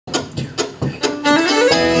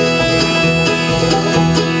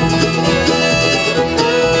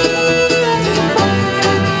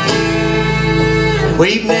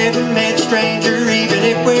We've never met a stranger, even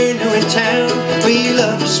if we're new in town. We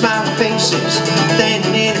love the smiling faces,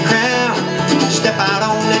 standing in a crowd. Step out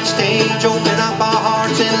on that stage, open up our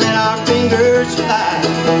hearts and let our fingers fly.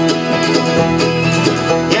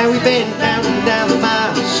 Yeah, we've been counting down the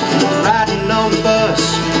miles, riding on the bus,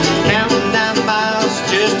 counting down the miles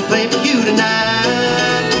just to play for you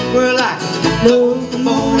tonight. We're like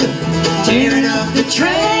locomotive, tearing up the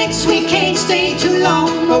tracks. We can't stay too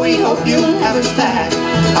long, but we hope you'll have us back.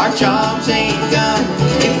 Our jobs ain't done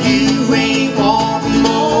if you ain't wanting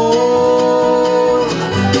more.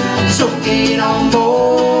 So get on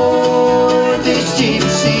board this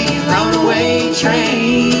gypsy runaway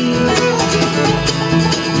train.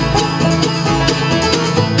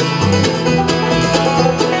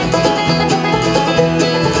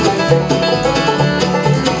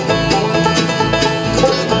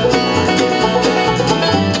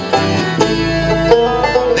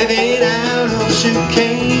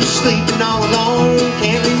 Suitcase, sleeping all alone.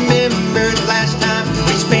 Can't remember the last time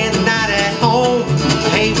we spent the night at home.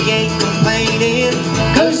 Hey, we ain't complaining,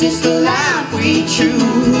 cause it's the life we choose.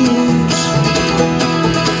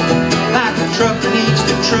 Like a trucker needs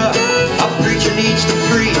to truck, a preacher needs to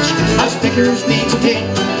preach, us pickers need to pick,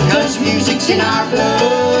 cause music's in our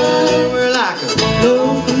blood. We're like a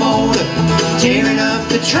locomotive, tearing up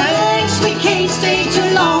the tracks. We can't stay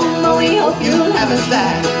too long, but we hope you'll have us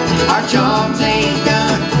back. Our jobs ain't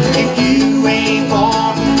done if you ain't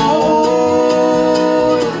wanting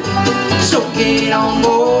more. So get on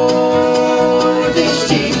board this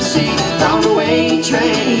gypsy runaway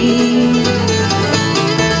train.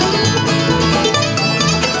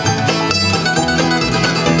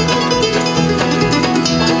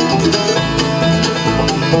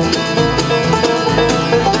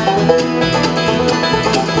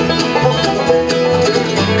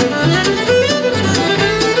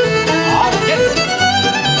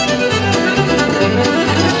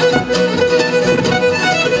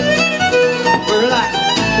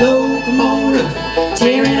 Locomotive,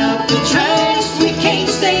 tearing up